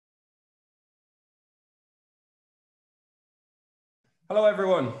Hello,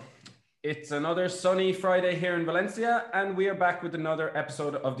 everyone. It's another sunny Friday here in Valencia, and we are back with another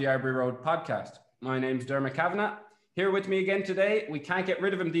episode of the Arbury Road podcast. My name's Dermot Kavanagh. Here with me again today, we can't get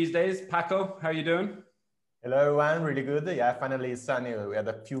rid of him these days. Paco, how are you doing? Hello, everyone. Really good. Yeah, finally it's sunny. We had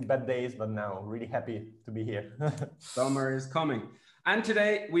a few bad days, but now really happy to be here. Summer is coming. And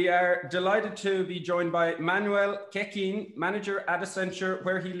today we are delighted to be joined by Manuel Quequin, manager at Accenture,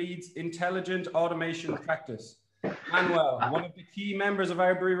 where he leads intelligent automation practice. Manuel, one of the key members of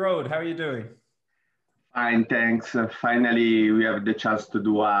Arbury Road. How are you doing? Fine, thanks. Finally, we have the chance to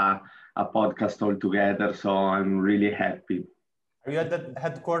do a podcast all together, so I'm really happy. Are you at the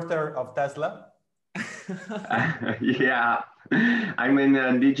headquarters of Tesla? Yeah, I'm in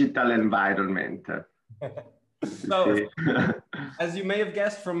a digital environment. So, as you may have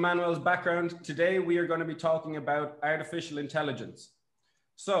guessed from Manuel's background, today we are going to be talking about artificial intelligence.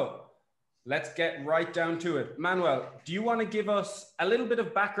 So, let's get right down to it. Manuel, do you want to give us a little bit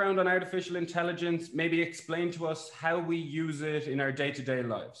of background on artificial intelligence, maybe explain to us how we use it in our day-to-day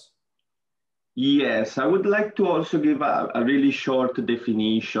lives? Yes, I would like to also give a really short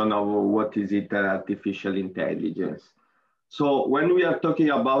definition of what is it artificial intelligence. So when we are talking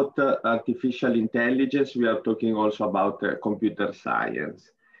about artificial intelligence, we are talking also about computer science.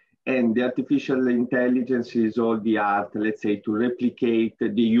 And the artificial intelligence is all the art, let's say, to replicate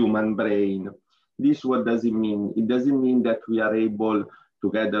the human brain. This, what does it mean? It doesn't mean that we are able,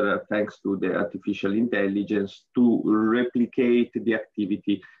 together, thanks to the artificial intelligence, to replicate the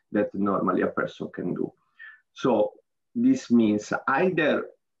activity that normally a person can do. So this means either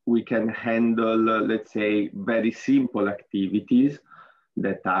we can handle, let's say, very simple activities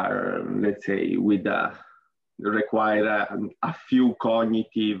that are, let's say, require a few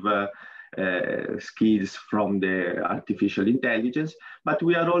cognitive skills from the artificial intelligence, but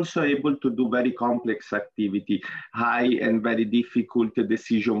we are also able to do very complex activity, high and very difficult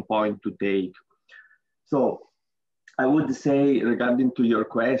decision point to take. So I would say, regarding to your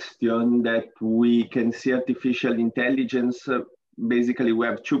question, that we can see artificial intelligence, basically we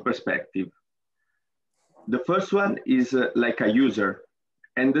have two perspectives. The first one is like a user,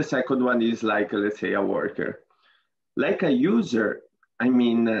 and the second one is like, let's say, a worker. Like a user, I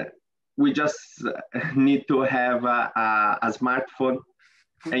mean, we just need to have a smartphone,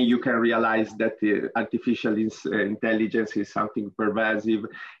 and you can realize that the artificial intelligence is something pervasive.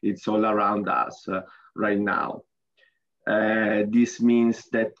 It's all around us right now. This means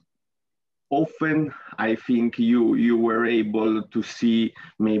that often I think you were able to see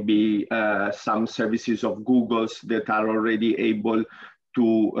maybe some services of Google's that are already able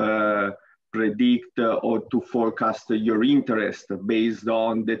to predict or to forecast your interest based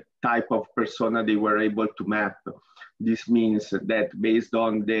on the type of persona they were able to map. This means that based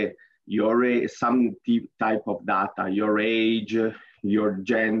on some type of data, your age, your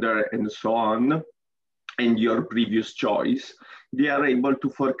gender, and so on, and your previous choice, they are able to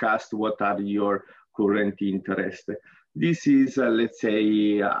forecast what are your current interests. This is, let's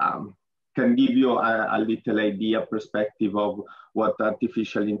say, can give you a little idea, perspective of what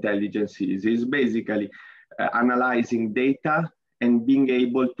artificial intelligence is. It's basically analyzing data and being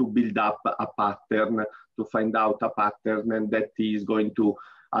able to build up a pattern, to find out a pattern, and that is going to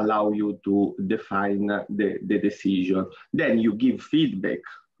allow you to define the decision. Then you give feedback.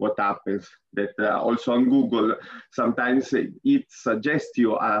 What happens that also on Google, sometimes it suggests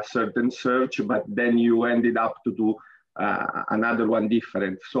you a certain search, but then you ended up to do another one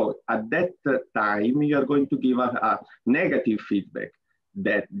different. So at that time, you are going to give a negative feedback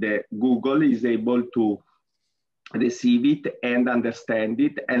that the Google is able to receive it and understand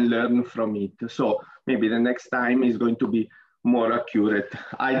it and learn from it. So maybe the next time is going to be more accurate,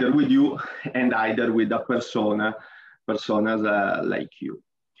 either with you and either with a personas like you.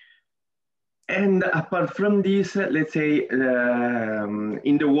 And apart from this, let's say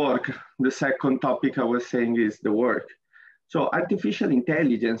in the work, the second topic I was saying is the work. So artificial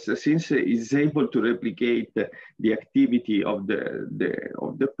intelligence, since it is able to replicate the activity of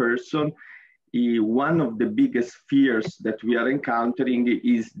the person, one of the biggest fears that we are encountering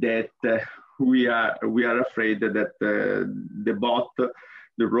is that we are afraid that the bot,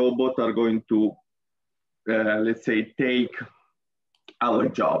 the robot, are going to, let's say, take our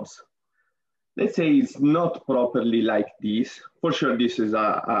jobs. Let's say it's not properly like this. For sure, this is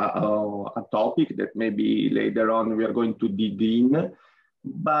a topic that maybe later on we are going to dig in.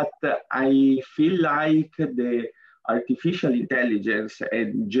 But I feel like the artificial intelligence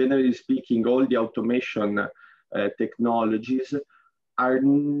and generally speaking, all the automation technologies are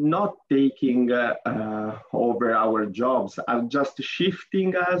not taking over our jobs, are just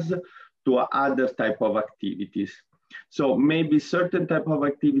shifting us to other type of activities. So maybe certain type of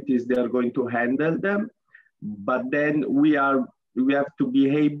activities, they are going to handle them, but then we have to be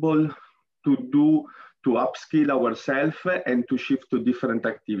able to upskill ourselves and to shift to different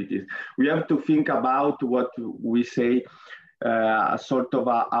activities. We have to think about what we say, a sort of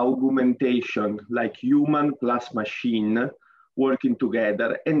a augmentation, like human plus machine working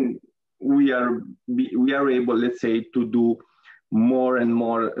together, and we are able, let's say, to do more and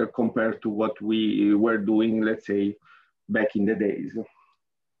more compared to what we were doing, let's say, back in the days.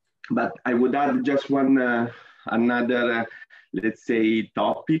 But I would add just one another, let's say,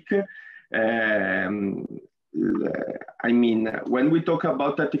 topic. I mean, when we talk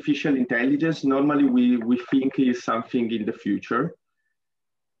about artificial intelligence, normally we think is something in the future.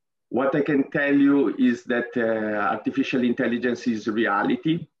 What I can tell you is that artificial intelligence is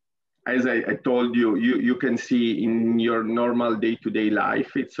reality. As I told you, you can see in your normal day-to-day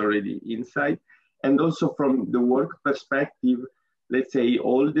life, it's already inside. And also from the work perspective, let's say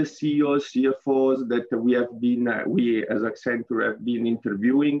all the CEOs, CFOs that we as Accenture have been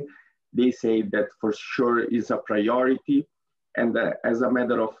interviewing, they say that for sure is a priority. And as a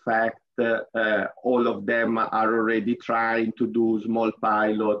matter of fact, all of them are already trying to do small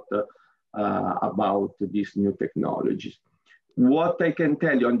pilot about these new technologies. What I can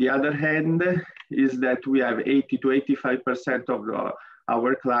tell you, on the other hand, is that we have 80 to 85% of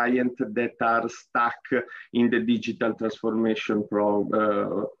our clients that are stuck in the digital transformation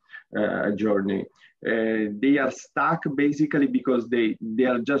journey. They are stuck basically because they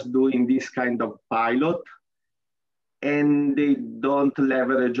are just doing this kind of pilot, and they don't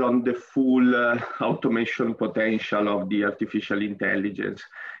leverage on the full automation potential of the artificial intelligence.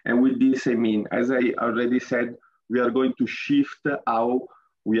 And with this, I mean, as I already said, we are going to shift how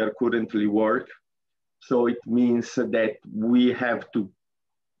we are currently work. So it means that we have to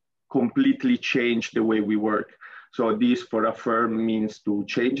completely change the way we work. So this for a firm means to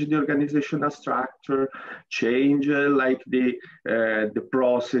change the organizational structure, change like the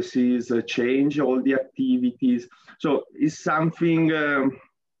processes, change all the activities. So it's something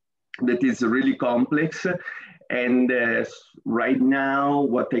that is really complex. And right now,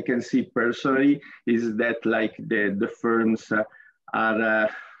 what I can see personally is that like the firms are,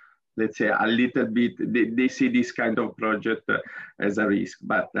 let's say, a little bit, they see this kind of project as a risk,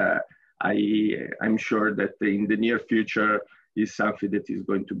 but I'm sure that in the near future is something that is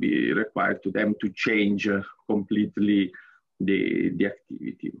going to be required to them to change completely the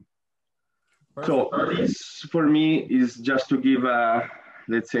activity. Perfect. So this for me is just to give a,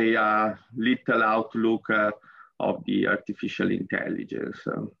 let's say, a little outlook of the artificial intelligence.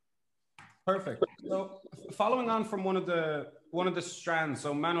 Perfect. So following on from one of the strands,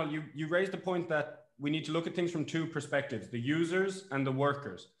 so Manuel, you raised the point that we need to look at things from two perspectives, the users and the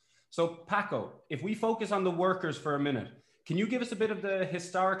workers. So Paco, if we focus on the workers for a minute, can you give us a bit of the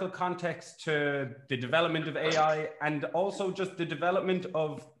historical context to the development of AI and also just the development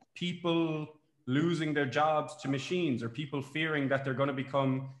of people losing their jobs to machines or people fearing that they're going to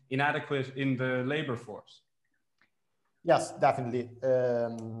become inadequate in the labor force? Yes, definitely.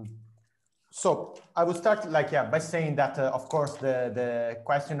 So I would start by saying that, of course, the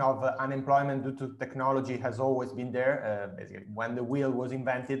question of unemployment due to technology has always been there, basically when the wheel was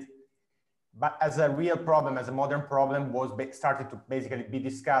invented. But as a real problem, as a modern problem, was started to basically be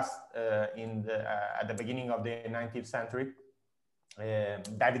discussed at the beginning of the 19th century.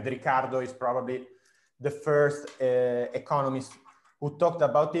 David Ricardo is probably the first economist who talked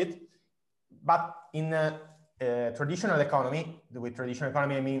about it. But in traditional economy, with traditional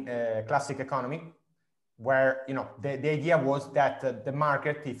economy, I mean classic economy, where the idea was that the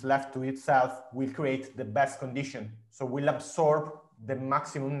market, if left to itself, will create the best condition. So will absorb the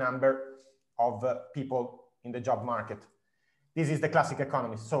maximum number of people in the job market. This is the classic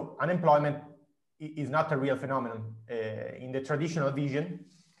economy. So unemployment is not a real phenomenon. In the traditional vision,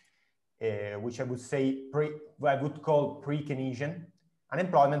 which I would say, I would call pre-Keynesian,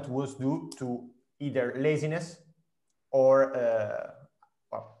 unemployment was due to either laziness or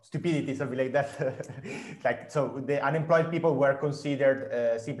stupidity, something like that. So the unemployed people were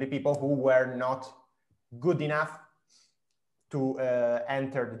considered simply people who were not good enough to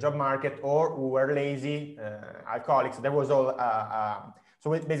enter the job market, or who were lazy, alcoholics. There was all,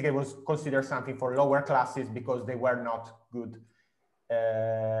 so it basically was considered something for lower classes because they were not good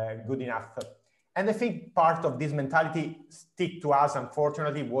enough. And I think part of this mentality stick to us,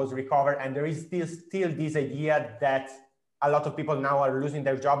 unfortunately, was recovered. And there is still this idea that a lot of people now are losing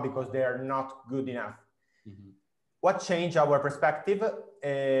their job because they are not good enough. Mm-hmm. What changed our perspective?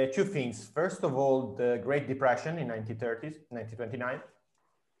 Two things. First of all, the Great Depression in 1930s, 1929.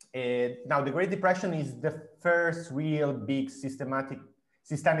 Now, the Great Depression is the first real big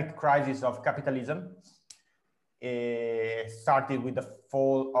systemic crisis of capitalism. Started with the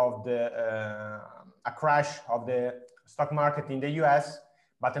fall of a crash of the stock market in the US,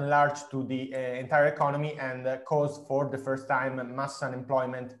 but enlarged to the entire economy and caused for the first time mass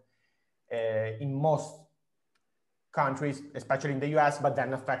unemployment in most countries, especially in the US, but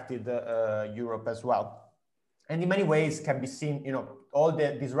then affected Europe as well. And in many ways can be seen, you know, all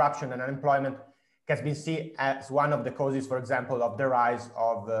the disruption and unemployment can be seen as one of the causes, for example, of the rise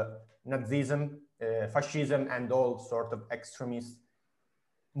of Nazism, fascism, and all sort of extremist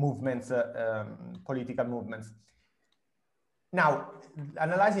movements, political movements. Now,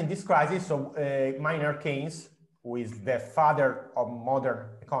 analyzing this crisis, so Maynard Keynes, who is the father of modern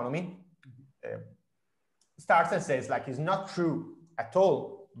economy, starts and says, like, it's not true at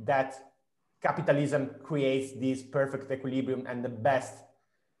all that capitalism creates this perfect equilibrium and the best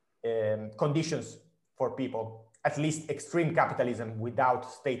conditions for people, at least extreme capitalism without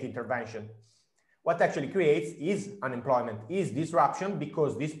state intervention. What actually creates is unemployment, is disruption,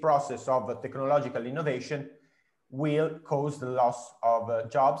 because this process of technological innovation will cause the loss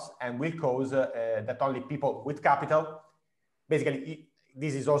of jobs and will cause that only people with capital, basically,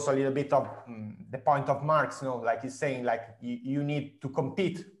 this is also a little bit of the point of Marx, no? Like he's saying, like you need to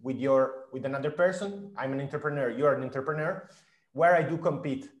compete with another person. I'm an entrepreneur, you're an entrepreneur. Where I do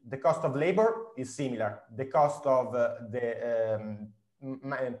compete, the cost of labor is similar. The cost of the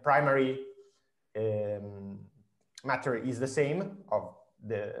primary matter is the same, of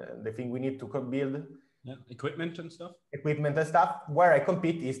the thing we need to build. Yeah, equipment and stuff. Equipment and stuff. Where I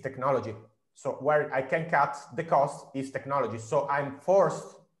compete is technology. So where I can cut the cost is technology. So I'm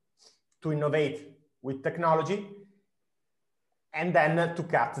forced to innovate with technology and then to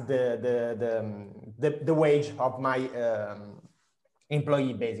cut the wage of my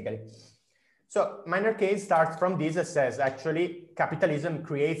employee, basically. So Maynard Keynes starts from this and says, actually, capitalism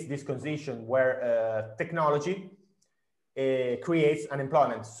creates this condition where technology creates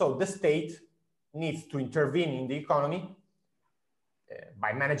unemployment. So the state needs to intervene in the economy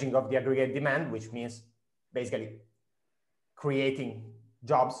by managing of the aggregate demand, which means basically creating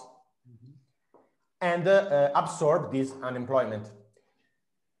jobs, and absorb this unemployment.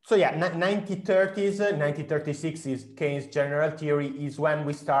 So yeah, 1930s, 1936 is Keynes' general theory, is when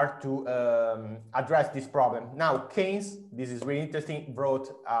we start to address this problem. Now, Keynes, this is really interesting, wrote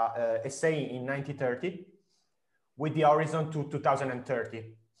an essay in 1930 with the horizon to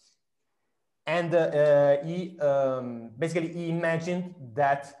 2030. And basically he imagined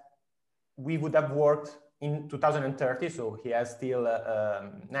that we would have worked in 2030, so he has still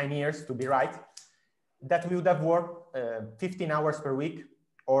 9 years to be right, that we would have worked 15 hours per week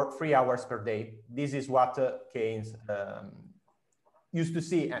or 3 hours per day. This is what Keynes used to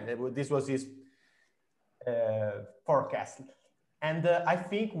see, and this was his forecast. And I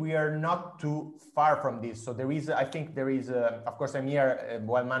think we are not too far from this. So there is, I think there is, of course, I'm here,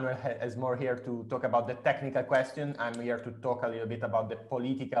 while Manuel is more here to talk about the technical question. I'm here to talk a little bit about the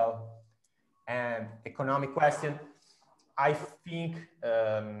political and economic question. I think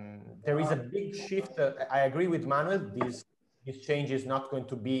there is a big shift. I agree with Manuel. This change is not going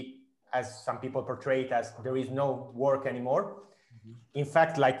to be, as some people portray it, as there is no work anymore. In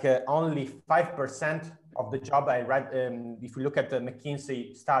fact, like only 5% of the job I read, if we look at the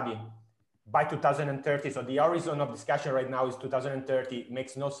McKinsey study, by 2030, so the horizon of discussion right now is 2030, it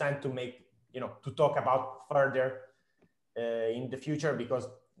makes no sense to make, to talk about further in the future, because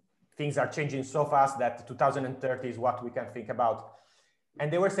things are changing so fast that 2030 is what we can think about.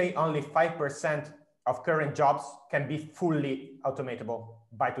 And they were saying only 5% of current jobs can be fully automatable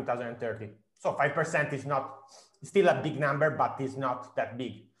by 2030. So 5% is not, still a big number, but it's not that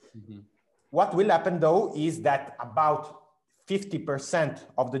big. Mm-hmm. What will happen though is that about 50%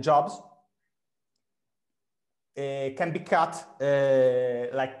 of the jobs can be cut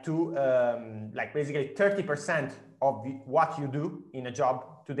like basically 30% of what you do in a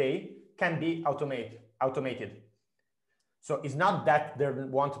job today can be automated. So it's not that there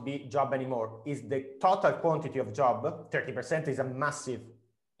won't be job anymore. It's the total quantity of job. 30% is a massive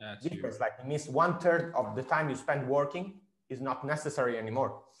difference. Like it means 1/3 of the time you spend working is not necessary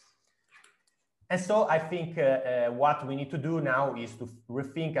anymore. And so I think what we need to do now is to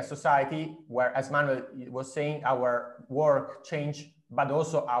rethink a society where, as Manuel was saying, our work change, but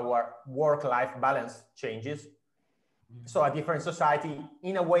also our work-life balance changes. So a different society,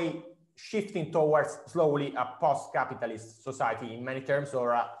 in a way, shifting towards slowly a post-capitalist society in many terms, or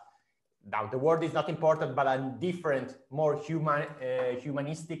now the word is not important, but a different, more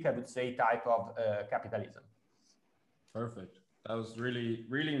humanistic, I would say, type of capitalism. Perfect. That was really,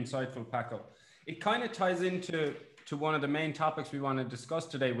 really insightful, Paco. It kind of ties into one of the main topics we want to discuss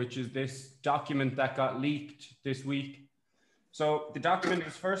today, which is this document that got leaked this week. So the document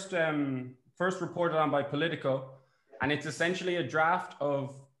was first reported on by Politico, and it's essentially a draft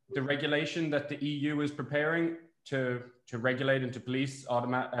of the regulation that the EU is preparing to regulate and to police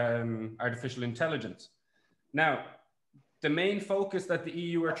artificial intelligence. Now, the main focus that the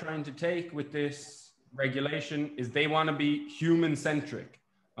EU are trying to take with this regulation is they want to be human-centric.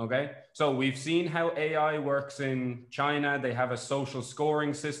 Okay, so we've seen how AI works in China. They have a social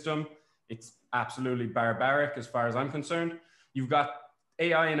scoring system. It's absolutely barbaric as far as I'm concerned. You've got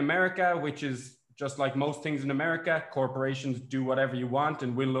AI in America, which is just like most things in America. Corporations do whatever you want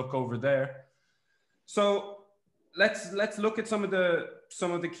and we'll look over there. So let's look at some of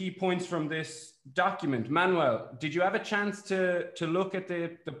the key points from this document. Manuel, did you have a chance to look at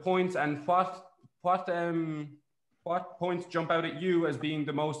the points, and what points jump out at you as being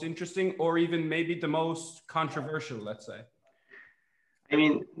the most interesting, or even maybe the most controversial, let's say? I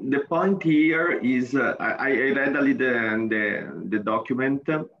mean, the point here is, I read a little the document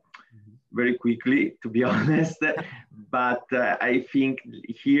very quickly, to be honest, but I think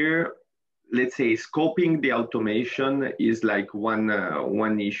here, let's say, scoping the automation is like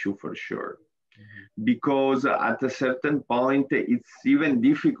one issue for sure. Because at a certain point, it's even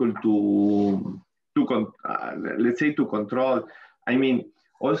difficult to let's say, to control. I mean,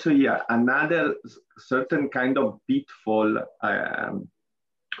 also, yeah, another certain kind of pitfall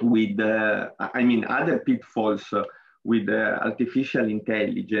with, I mean, other pitfalls with artificial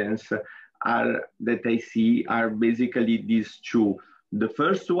intelligence that I see are basically these two. The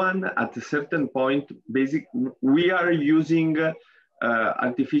first one, at a certain point, we are using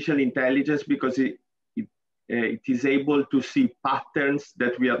artificial intelligence because it is able to see patterns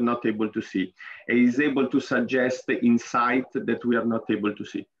that we are not able to see. It is able to suggest insight that we are not able to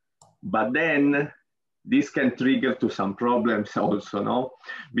see. But then this can trigger to some problems also, no?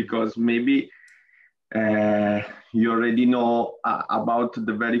 Because maybe you already know about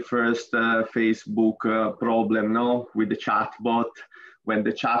the very first Facebook problem, no? With the chatbot, when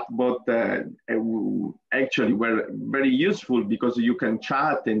the chatbot actually were very useful because you can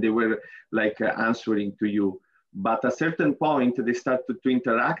chat and they were like answering to you. But at a certain point, they started to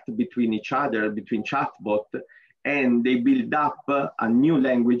interact between each other, between chatbot, and they build up new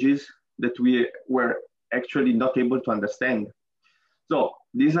languages that we were actually not able to understand. So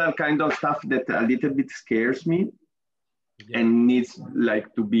these are kind of stuff that a little bit scares me and needs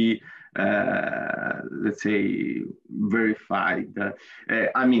like to be, let's say, verified,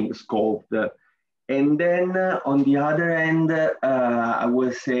 I mean, scoped. And then on the other end, I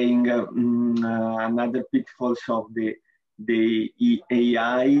was saying another pitfalls of the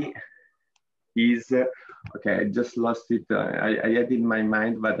AI is, okay, I just lost it. I had it in my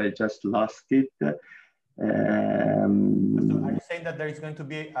mind, but I just lost it. So are you saying that there is going to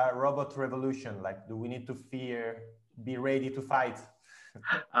be a robot revolution? Like, do we need to be ready to fight?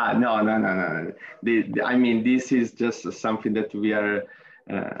 No. I mean, this is just something that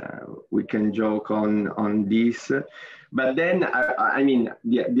we can joke on this. But then, I mean,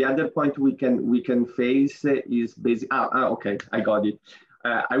 the other point we can face is basically, okay, I got it.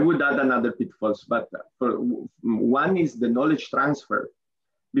 I would add another pitfalls, but one is the knowledge transfer.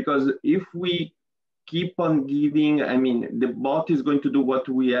 Because if we keep on giving, I mean, the bot is going to do what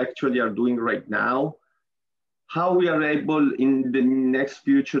we actually are doing right now. How we are able in the next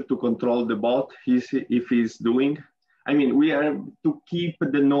future to control the bot if he's doing. I mean, we have to keep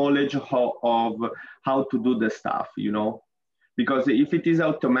the knowledge of how to do the stuff, you know? Because if it is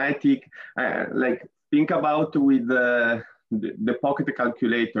automatic, like think about with the pocket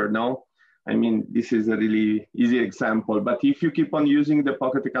calculator, no? I mean, this is a really easy example, but if you keep on using the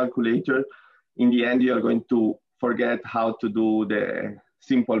pocket calculator, in the end, you're going to forget how to do the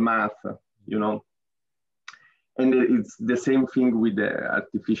simple math, you know? And it's the same thing with the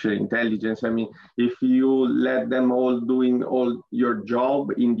artificial intelligence. I mean, if you let them all doing all your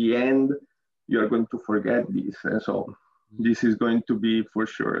job, in the end, you're going to forget this. And so this is going to be for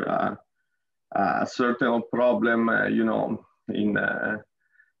sure a certain problem, you know, in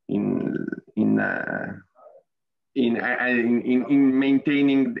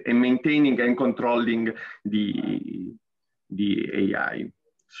maintaining and controlling the AI.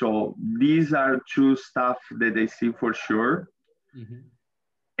 So these are two stuff that I see for sure.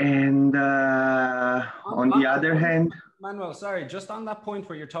 And on the other hand, Manuel, sorry, just on that point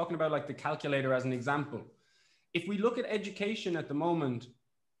where you're talking about like the calculator as an example, if we look at education at the moment,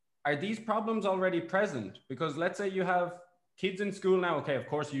 are these problems already present? Because let's say you have kids in school now, okay, of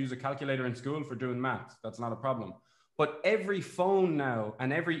course you use a calculator in school for doing maths, that's not a problem. But every phone now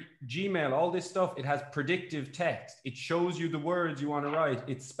and every Gmail, all this stuff, it has predictive text. It shows you the words you want to write.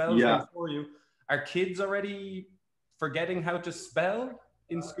 It spells them for you. Are kids already forgetting how to spell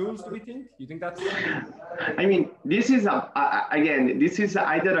in schools, do we think? You think that's... I mean, this is again, this is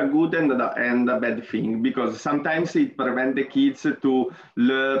either a good and a bad thing, because sometimes it prevents the kids to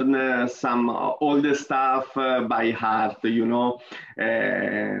learn some older stuff by heart, you know.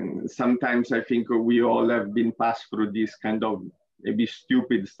 And sometimes I think we all have been passed through this kind of maybe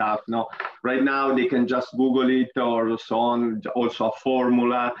stupid stuff. No, right now they can just Google it or so on, also a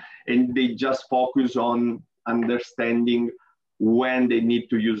formula, and they just focus on understanding when they need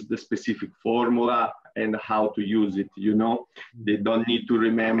to use the specific formula and how to use it, you know. They don't need to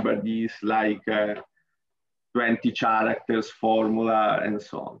remember these like 20 characters formula and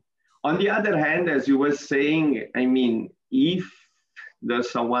so on. On the other hand, as you were saying, I mean, if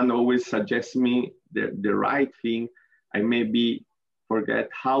there's someone always suggests me the right thing, I maybe forget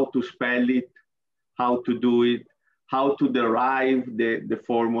how to spell it, how to do it, how to derive the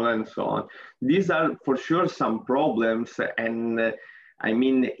formula and so on. These are for sure some problems. And I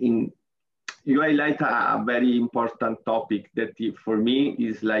mean, you highlight a very important topic that for me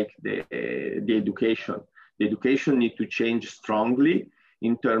is like the education. The education needs to change strongly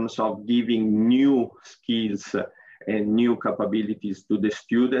in terms of giving new skills and new capabilities to the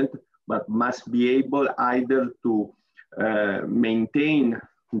student, but must be able either to maintain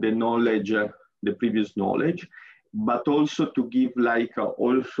the knowledge, the previous knowledge, but also to give like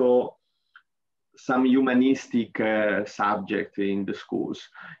also some humanistic subject in the schools.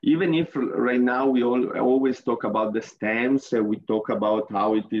 Even if right now we always talk about the STEMs, we talk about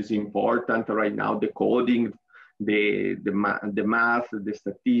how it is important right now, the coding, the math, the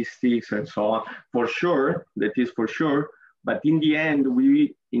statistics, and so on. For sure, that is for sure. But in the end,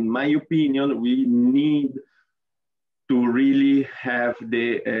 in my opinion, we need to really have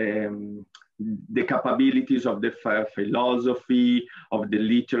the capabilities of the philosophy, of the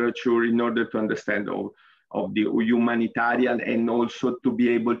literature, in order to understand of the humanitarian, and also to be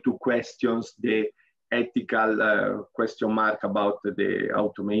able to question the ethical question mark about the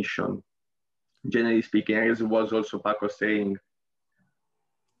automation. Generally speaking, as was also Paco saying.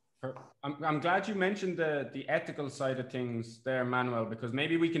 I'm glad you mentioned the ethical side of things there, Manuel, because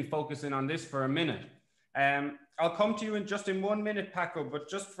maybe we can focus in on this for a minute. I'll come to you in just in 1 minute, Paco, but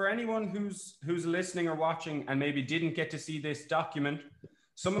just for anyone who's listening or watching and maybe didn't get to see this document,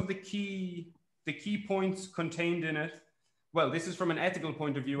 some of the key points contained in it, well, this is from an ethical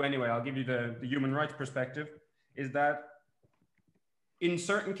point of view anyway, I'll give you the human rights perspective, is that in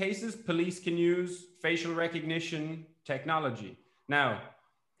certain cases, police can use facial recognition technology. Now,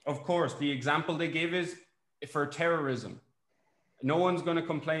 of course, the example they give is for terrorism. No one's going to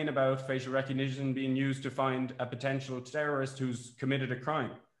complain about facial recognition being used to find a potential terrorist who's committed a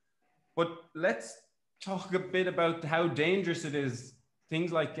crime. But let's talk a bit about how dangerous it is,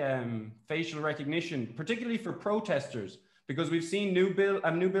 things like facial recognition, particularly for protesters, because we've seen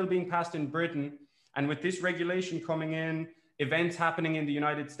a new bill being passed in Britain, and with this regulation coming in, events happening in the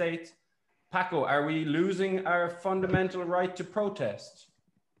United States. Paco, are we losing our fundamental right to protest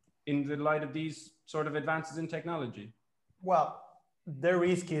in the light of these sort of advances in technology? Well, the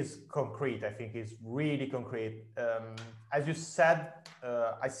risk is concrete. I think it's really concrete. As you said,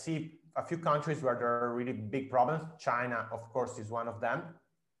 I see a few countries where there are really big problems. China, of course, is one of them.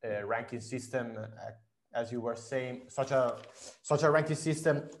 Ranking system, as you were saying, such a ranking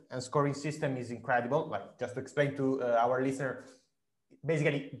system and scoring system is incredible. Like, just to explain to our listener,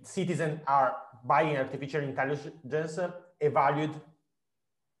 basically citizens are buying artificial intelligence evaluated.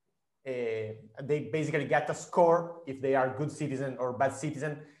 They basically get a score if they are good citizen or bad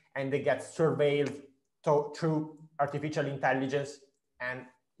citizen, and they get surveilled through artificial intelligence and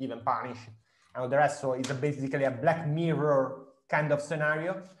even punished and the rest. So it's basically a Black Mirror kind of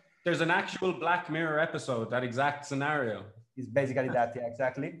scenario. There's an actual Black Mirror episode, that exact scenario. It's basically that, yeah,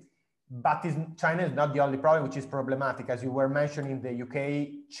 exactly. But China is not the only problem, which is problematic. As you were mentioning, the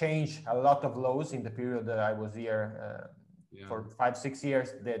UK changed a lot of laws in the period that I was here for 5-6 years.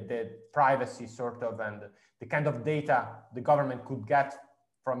 The privacy sort of and the kind of data the government could get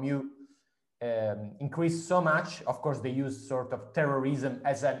from you increased so much. Of course, they use sort of terrorism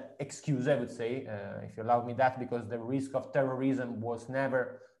as an excuse, I would say, if you allow me that, because the risk of terrorism was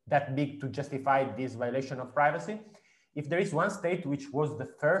never that big to justify this violation of privacy. If there is one state which was the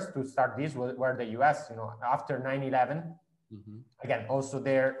first to start this, were the US, you know, after 9/11. Mm-hmm. Again, also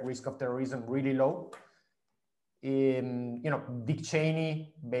their risk of terrorism really low. You know, Dick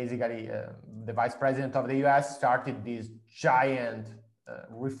Cheney, basically the vice president of the US, started this giant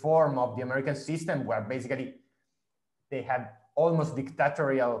reform of the American system, where basically they had almost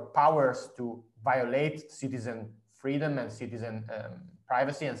dictatorial powers to violate citizen freedom and citizen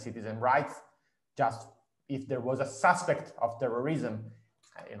privacy and citizen rights, just if there was a suspect of terrorism,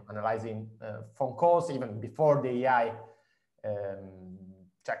 analyzing phone calls even before the AI,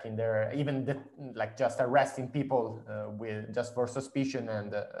 checking their, even like just arresting people with just for suspicion,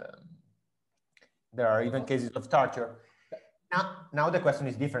 and there are even cases of torture. Now the question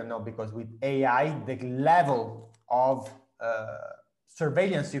is different now, because with AI, the level of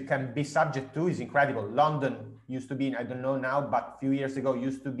surveillance you can be subject to is incredible. London used to be, I don't know now, but a few years ago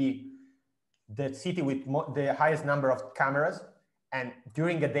used to be the city with the highest number of cameras. And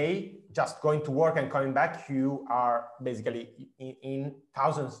during a day, just going to work and coming back, you are basically in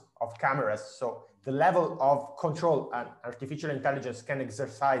thousands of cameras. So the level of control and artificial intelligence can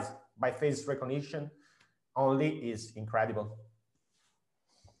exercise by face recognition only is incredible.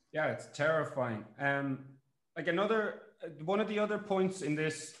 Yeah, it's terrifying. Like one of the other points in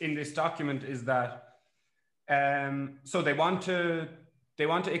this document is that so they want to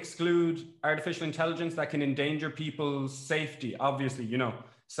exclude artificial intelligence that can endanger people's safety. Obviously,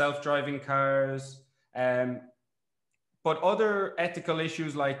 self-driving cars, but other ethical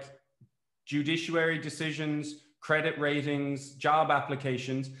issues like judiciary decisions, credit ratings, job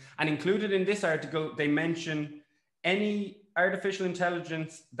applications, and included in this article, they mention any artificial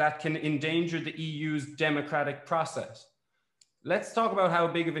intelligence that can endanger the EU's democratic process. Let's talk about how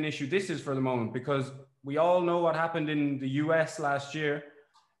big of an issue this is for the moment, because we all know what happened in the US last year.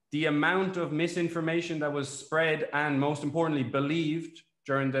 The amount of misinformation that was spread and, most importantly, believed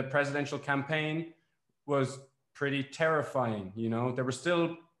during the presidential campaign was pretty terrifying. There were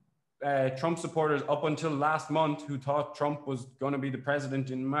still Trump supporters up until last month who thought Trump was going to be the president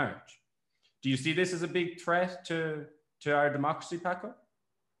in March. Do you see this as a big threat to our democracy, Paco?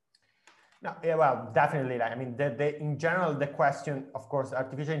 No, yeah, well, definitely. I mean, in general, the question, of course,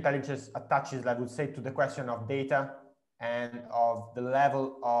 artificial intelligence attaches, I would say, to the question of data and of the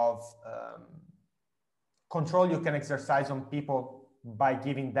level of control you can exercise on people by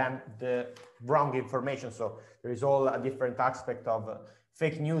giving them the wrong information. So there is all a different aspect of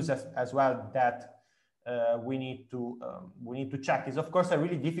fake news as well that we need to check. Is of course a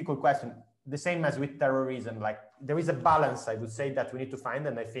really difficult question. The same as with terrorism, like there is a balance, I would say, that we need to find,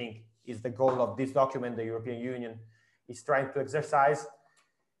 and I think is the goal of this document the European Union is trying to exercise,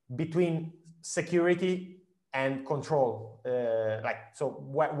 between security and control. So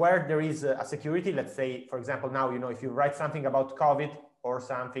where there is a security, let's say, for example, now, if you write something about COVID or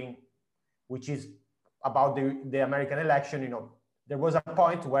something which is about the American election, there was a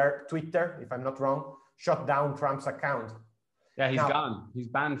point where Twitter, if I'm not wrong, shut down Trump's account. Yeah, he's gone. He's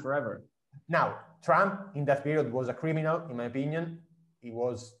banned forever. Now, Trump in that period was a criminal, in my opinion. He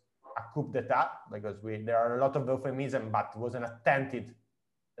was a coup d'etat, because there are a lot of euphemism, but it was an attempted.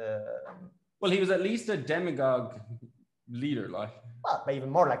 Well, he was at least a demagogue leader, like. Well, but even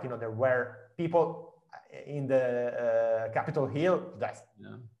more, like, there were people in the Capitol Hill that,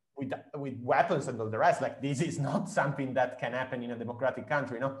 with weapons and all the rest. Like, this is not something that can happen in a democratic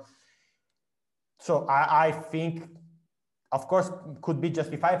country, So I think, of course, could be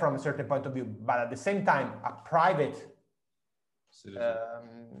justified from a certain point of view, but at the same time, a private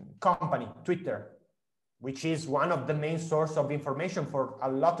company, Twitter, which is one of the main source of information for a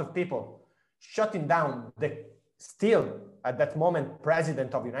lot of people, shutting down the still at that moment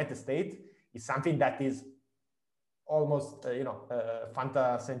president of the United States is something that is almost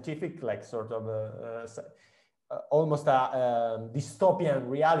fantascientific, like sort of almost a dystopian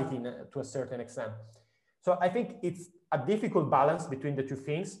reality to a certain extent. So I think it's a difficult balance between the two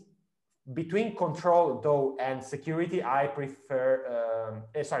things. Between control, though, and security, I prefer,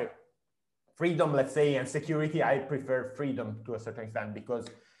 freedom, let's say, and security, I prefer freedom to a certain extent, because,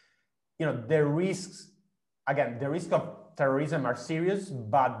 the risks, again, the risk of terrorism are serious,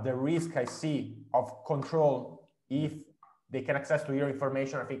 but the risk I see of control, if they can access to your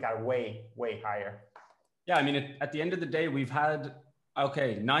information, I think are way, way higher. Yeah, I mean, at the end of the day, we've had,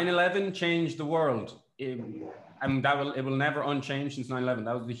 9/11 changed the world. And it will never unchanged since 9/11.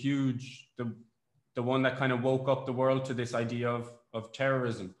 That was the one that kind of woke up the world to this idea of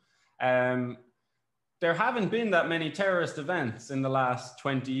terrorism. There haven't been that many terrorist events in the last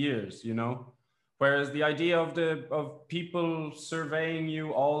 20 years, whereas the idea of people surveying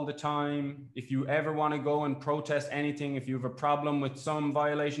you all the time, if you ever want to go and protest anything, if you have a problem with some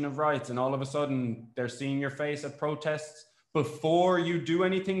violation of rights, and all of a sudden they're seeing your face at protests before you do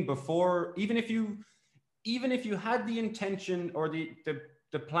anything, even if you had the intention or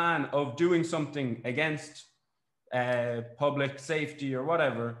the plan of doing something against public safety or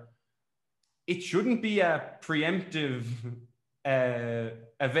whatever, it shouldn't be a preemptive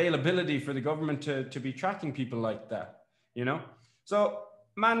availability for the government to be tracking people like that, you know? So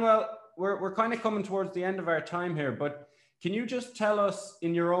Manuel, we're kind of coming towards the end of our time here, but can you just tell us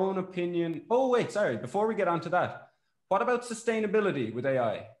in your own opinion, oh wait, sorry, before we get onto that, what about sustainability with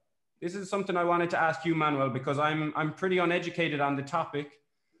AI? This is something I wanted to ask you, Manuel, because I'm pretty uneducated on the topic,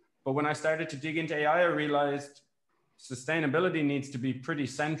 but when I started to dig into AI, I realized sustainability needs to be pretty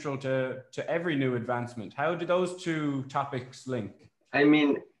central to every new advancement. How do those two topics link? I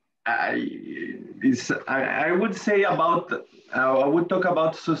mean, I would say about, I would talk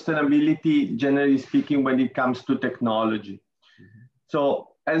about sustainability, generally speaking, when it comes to technology. Mm-hmm. So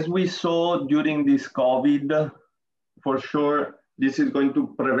as we saw during this COVID, for sure, this is going to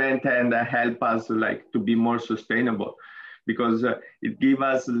prevent and help us like to be more sustainable, because it gives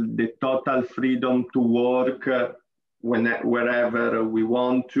us the total freedom to work wherever we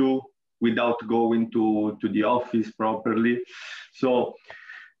want to, without going to the office properly. So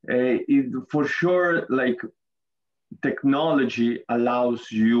for sure, like technology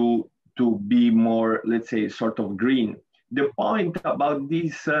allows you to be more, let's say, sort of green. The point about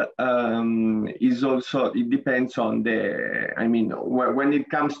this is also, it depends on I mean, when it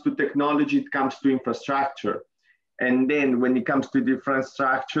comes to technology, it comes to infrastructure. And then when it comes to the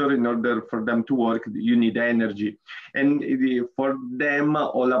infrastructure, in order for them to work, you need energy. And for them,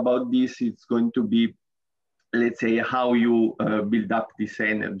 all about this, it's going to be, let's say, how you build up this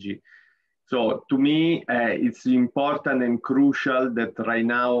energy. So to me, it's important and crucial that right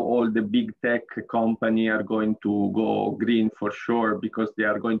now all the big tech companies are going to go green for sure, because they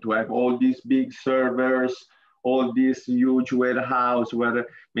are going to have all these big servers, all this huge warehouse where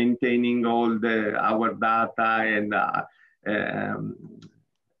maintaining all our data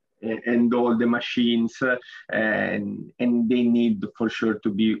and all the machines, and they need for sure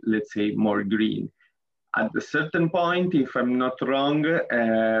to be, let's say, more green. At a certain point, if I'm not wrong,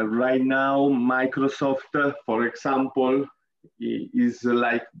 right now, Microsoft, for example, is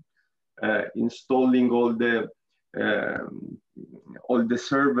like installing all the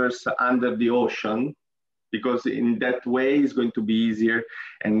servers under the ocean, because in that way it's going to be easier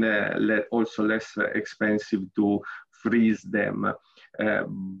and also less expensive to freeze them.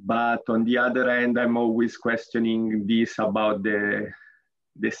 But on the other hand, I'm always questioning this about the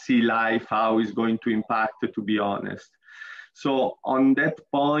sea life, how it's going to impact, to be honest. So on that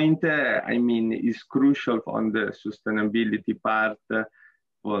point, I mean, it's crucial on the sustainability part,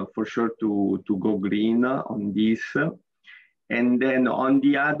 for sure to go green on this. And then on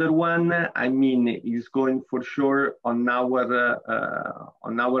the other one, I mean, it's going for sure on our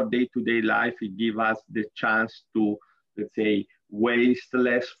day-to-day life. It gives us the chance to, let's say, waste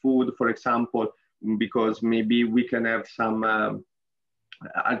less food, for example, because maybe we can have some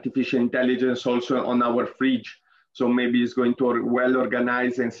artificial intelligence also on our fridge. So maybe it's going to well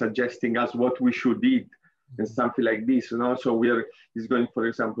organize and suggesting us what we should eat and something like this. You know? So it's going, for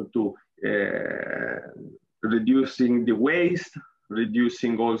example, to reducing the waste,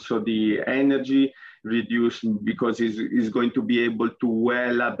 reducing also the energy, because it's going to be able to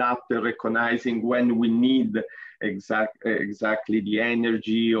well adapt and recognizing when we need exactly the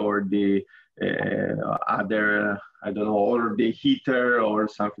energy or the other, I don't know, or the heater or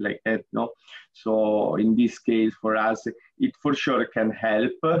something like that. No, so in this case for us, it for sure can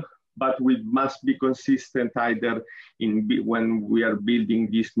help, but we must be consistent either when we are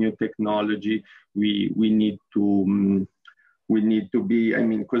building this new technology. We need to be, I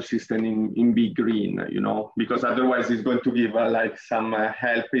mean, consistent in be green, you know, because otherwise it's going to give like some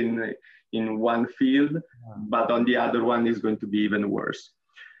help in one field, but on the other one is going to be even worse.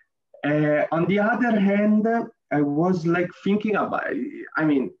 On the other hand, I was like thinking about, I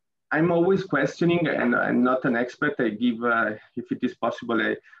mean, I'm always questioning, and I'm not an expert. I give, if it is possible,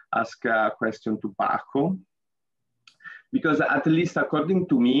 I ask a question to Paco, because at least according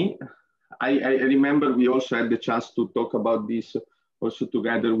to me, I remember we also had the chance to talk about this also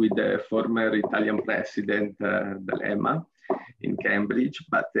together with the former Italian president, D'Alema, in Cambridge,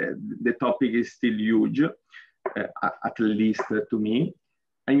 but the topic is still huge, at least to me.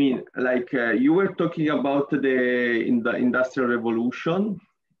 I mean, like you were talking about in the Industrial Revolution,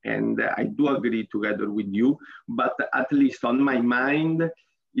 and I do agree together with you, but at least on my mind,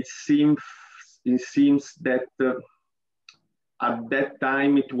 it seems that at that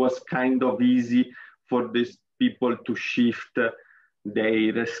time it was kind of easy for these people to shift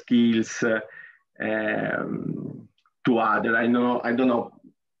their skills to other. I don't know.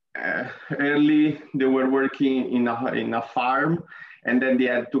 Early they were working in a farm, and then they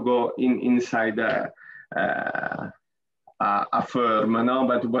had to go inside a a firm, no?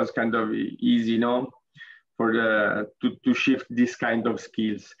 But it was kind of easy, no, for to shift this kind of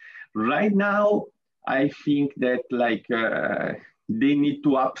skills. Right now, I think that like they need to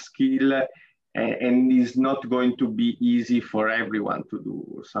upskill, and it's not going to be easy for everyone to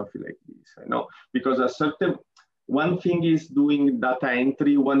do something like this, you know, because a certain one thing is doing data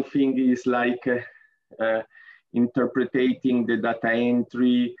entry, one thing is like interpreting the data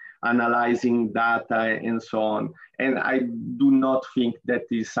entry, analyzing data, and so on. And I do not think that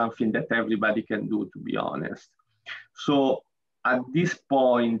is something that everybody can do, to be honest. So at this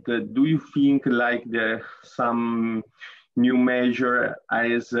point, do you think like some new measure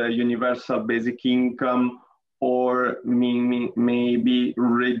as universal basic income, or maybe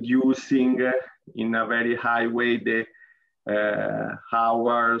reducing in a very high way the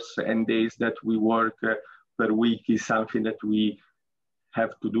hours and days that we work per week is something that we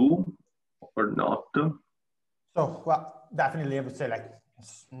have to do or not? So, well, definitely I would say like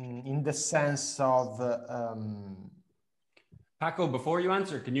in the sense of Paco, before you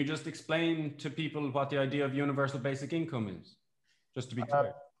answer, can you just explain to people what the idea of universal basic income is? Just to be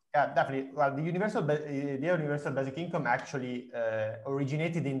clear. Yeah, definitely. Well, the universal basic income actually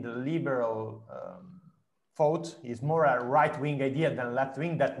originated in the liberal thought. Is more a right-wing idea than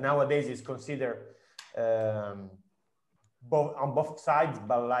left-wing, that nowadays is considered both on both sides,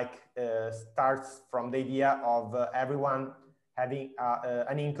 but like starts from the idea of everyone having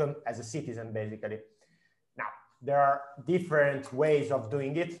an income as a citizen, basically. Now, there are different ways of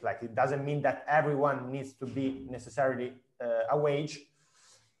doing it. Like, it doesn't mean that everyone needs to be necessarily a wage,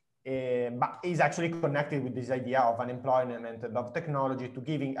 but is actually connected with this idea of unemployment and of technology to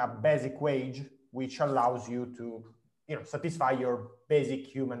giving a basic wage, which allows you to, you know, satisfy your basic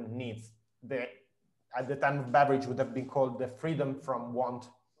human needs. At the time of Beveridge would have been called the freedom from want.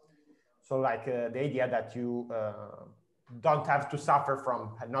 So like the idea that you don't have to suffer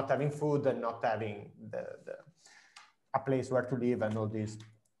from not having food and not having a place where to live and all this.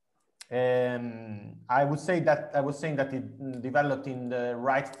 I would say that I was saying that it developed in the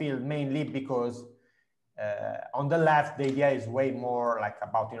right field mainly because on the left, the idea is way more like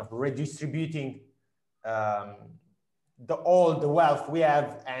about, you know, redistributing all the wealth we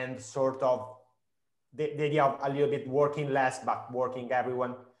have, and sort of the idea of a little bit working less, but working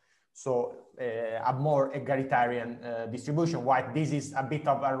everyone. So a more egalitarian distribution. Why this is a bit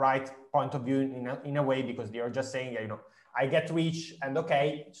of a right point of view in a way, because you're just saying, you know, I get rich and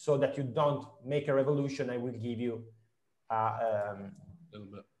okay, so that you don't make a revolution, I will give you a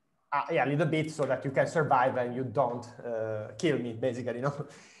little bit so that you can survive and you don't kill me, basically, you know.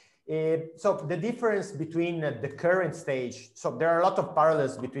 So the difference between the current stage, so there are a lot of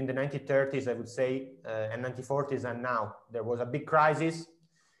parallels between the 1930s, I would say, and 1940s and now. There was a big crisis,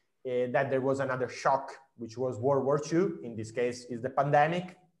 that there was another shock, which was World War II. In this case, is the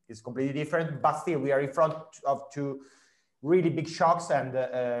pandemic. It's completely different, but still we are in front of two really big shocks, and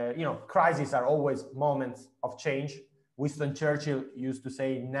you know, crises are always moments of change. Winston Churchill used to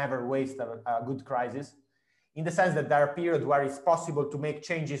say, never waste a good crisis, in the sense that there are periods where it's possible to make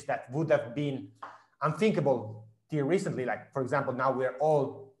changes that would have been unthinkable till recently. Like, for example, now we're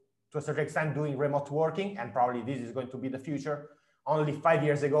all, to a certain extent, doing remote working, and probably this is going to be the future. Only 5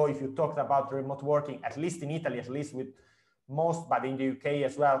 years ago, if you talked about remote working, at least in Italy, at least with most, but in the UK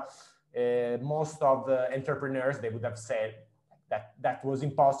as well, most of the entrepreneurs, they would have said that that was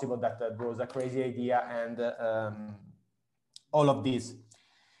impossible, that was a crazy idea, and all of this.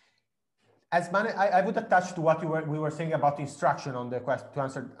 I would attach to what we were saying about instruction on the question, to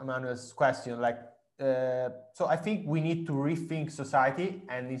answer Emmanuel's question. Like, so I think we need to rethink society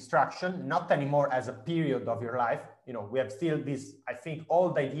and instruction, not anymore as a period of your life. You know, we have still this, I think,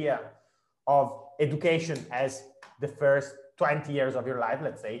 old idea of education as the first 20 years of your life,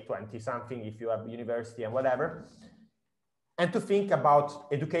 let's say 20 something if you have university and whatever, and to think about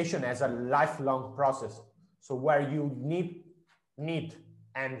education as a lifelong process. So where you need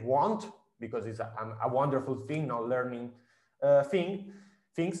and want, because it's a wonderful thing, now learning new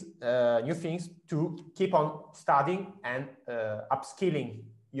things, to keep on studying and upskilling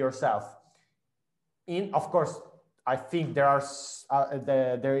yourself. Of course, I think there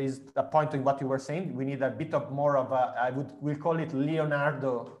is a point in what you were saying. We need a bit of more of a, we'll call it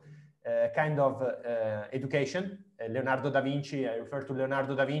Leonardo kind of education. Leonardo da Vinci, I refer to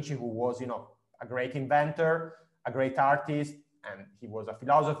Leonardo da Vinci, who was, you know, a great inventor, a great artist, and he was a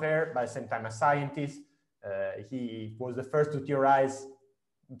philosopher, but at the same time a scientist. He was the first to theorize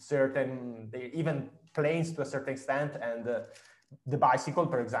even planes to a certain extent, and the bicycle,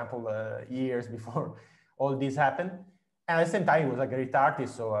 for example, years before all this happened. at the same time, he was a great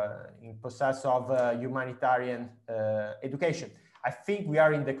artist, so in possess of humanitarian education. I think we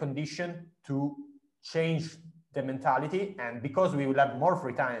are in the condition to change the mentality, and because we will have more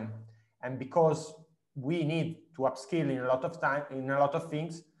free time, and because we need to upskill in a lot of time, in a lot of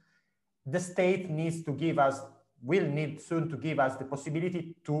things, the state needs to give us, will need soon to give us the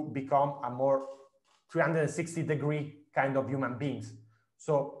possibility to become a more 360-degree kind of human beings.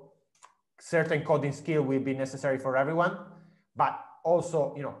 So certain coding skill will be necessary for everyone, but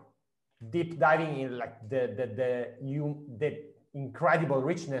also, you know, deep diving in like the incredible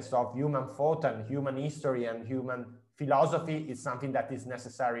richness of human thought and human history and human philosophy is something that is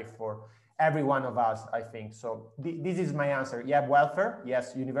necessary for every one of us, I think. So this is my answer. You have welfare,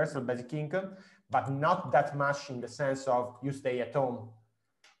 yes, universal basic income, but not that much in the sense of you stay at home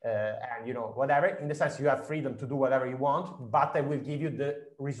and, you know, whatever. In the sense you have freedom to do whatever you want, but I will give you the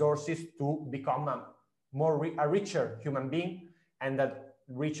resources to become a richer human being and a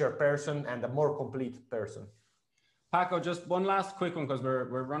richer person and a more complete person. Paco, just one last quick one because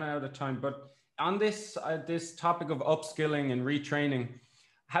we're running out of time. But on this this topic of upskilling and retraining,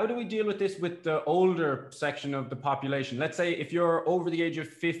 how do we deal with this with the older section of the population? Let's say if you're over the age of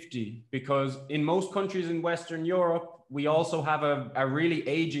 50, because in most countries in Western Europe, we also have a really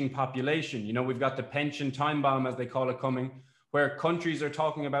aging population. You know, we've got the pension time bomb, as they call it, coming, where countries are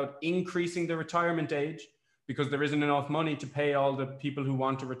talking about increasing the retirement age because there isn't enough money to pay all the people who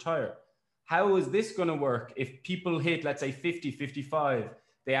want to retire. How is this going to work if people hit, let's say, 50, 55,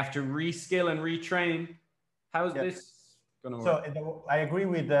 they have to reskill and retrain? How is this going to work? So I agree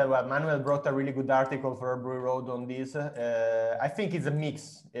with well, Manuel brought a really good article for Albury Road on this. I think it's a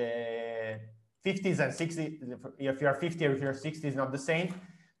mix. 50s and 60s, if you're 50 or if you're 60 is not the same.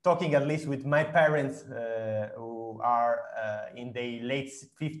 Talking at least with my parents who are in the late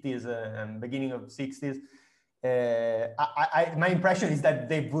 50s and beginning of 60s, my impression is that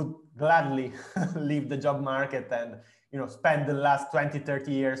they would gladly leave the job market and, you know, spend the last 20,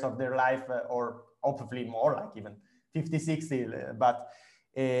 30 years of their life or hopefully more, like even 50, 60, but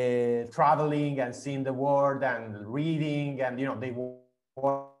traveling and seeing the world and reading, and, you know, they work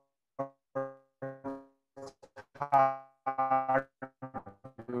hard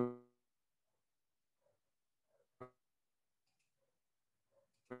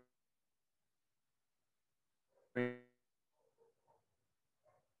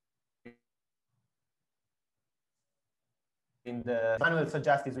in the Manuel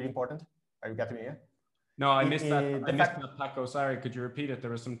suggests is really important. Are you getting me here? No, I missed that. I missed that, Paco. Sorry, could you repeat it?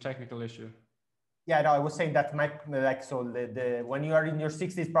 There was some technical issue. Yeah, no, I was saying that when you are in your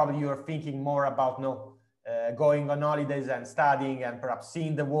 60s, probably you are thinking more about going on holidays and studying and perhaps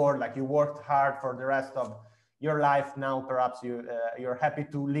seeing the world. Like you worked hard for the rest of your life. Now, perhaps you're happy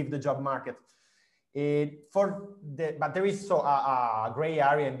to leave the job market. But there is a gray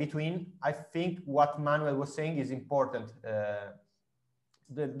area in between. I think what Manuel was saying is important.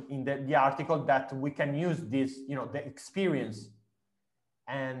 In the article, that we can use this, you know, the experience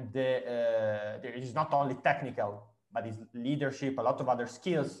and there is not only technical, but it's leadership, a lot of other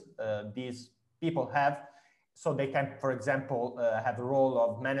skills these people have. So they can, for example, have a role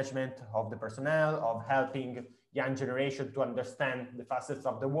of management of the personnel, of helping young generation to understand the facets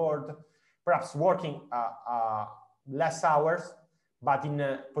of the world, perhaps working less hours, but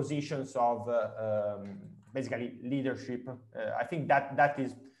in positions of basically leadership. I think that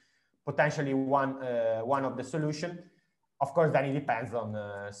is potentially one of the solutions. Of course, then it depends on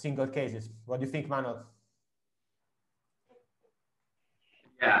single cases. What do you think, Manuel?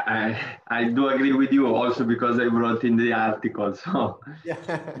 Yeah, I do agree with you also because I wrote in the article. So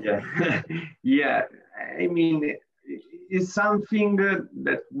yeah, yeah. I mean, it's something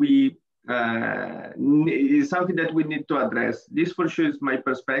that we is something that we need to address. This for sure is my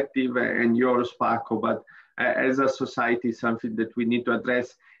perspective and yours, Paco. But as a society, something that we need to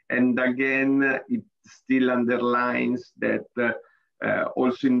address. And again, it still underlines that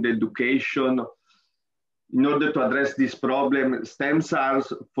also in the education, in order to address this problem, STEMs are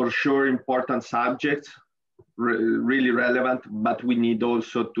for sure important subjects, really relevant, but we need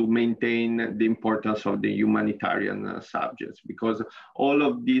also to maintain the importance of the humanitarian subjects, because all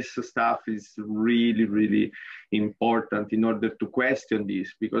of this stuff is really, really important in order to question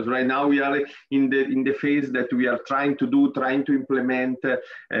this. Because right now we are in the phase that we are trying to implement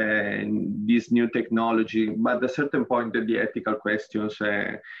this new technology, but at a certain point the ethical questions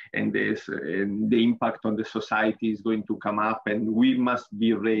and the impact on the society is going to come up, and we must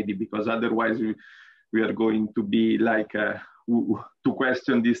be ready, because otherwise we are going to be like to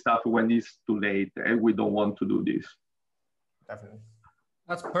question this stuff when it's too late, and we don't want to do this. Definitely.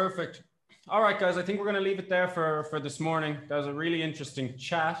 That's perfect. All right, guys, I think we're going to leave it there for this morning. That was a really interesting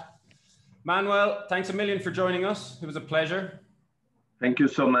chat. Manuel, thanks a million for joining us. It was a pleasure. Thank you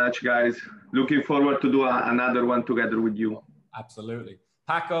so much, guys. Looking forward to do another one together with you. Absolutely.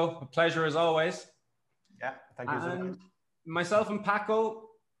 Paco, a pleasure as always. Yeah, thank you so much. Myself and Paco,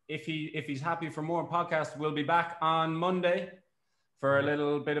 if he's happy for more podcast, we'll be back on Monday for a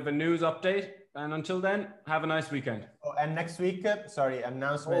little bit of a news update. And until then, have a nice weekend. Oh, and next week,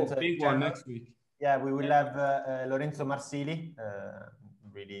 announcement. Big one next week. Yeah, we will have Lorenzo Marsili,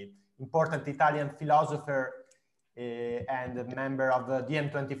 really important Italian philosopher and a member of the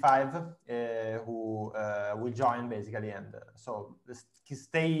DiEM25 who will join basically. And so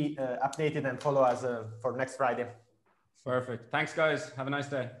stay updated and follow us for next Friday. Perfect. Thanks, guys. Have a nice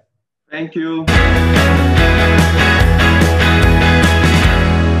day. Thank you.